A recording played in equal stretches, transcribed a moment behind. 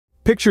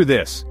Picture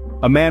this: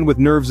 a man with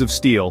nerves of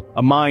steel,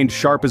 a mind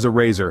sharp as a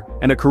razor,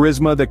 and a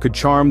charisma that could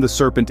charm the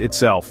serpent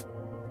itself.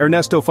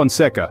 Ernesto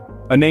Fonseca,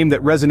 a name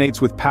that resonates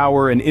with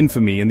power and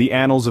infamy in the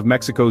annals of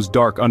Mexico's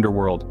dark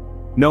underworld.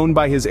 Known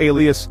by his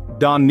alias,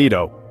 Don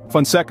Neto,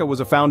 Fonseca was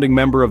a founding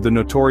member of the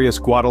notorious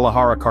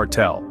Guadalajara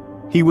cartel.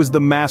 He was the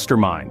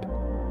mastermind,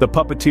 the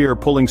puppeteer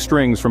pulling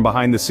strings from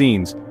behind the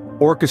scenes,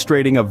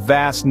 orchestrating a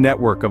vast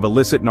network of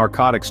illicit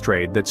narcotics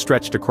trade that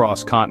stretched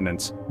across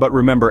continents. But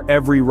remember,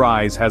 every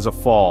rise has a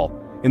fall.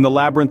 In the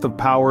labyrinth of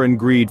power and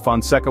greed,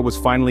 Fonseca was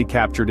finally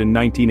captured in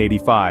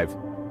 1985.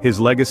 His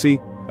legacy?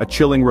 A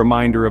chilling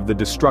reminder of the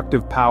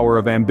destructive power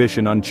of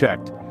ambition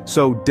unchecked.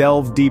 So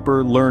delve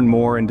deeper, learn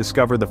more, and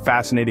discover the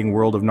fascinating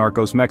world of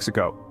Narcos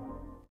Mexico.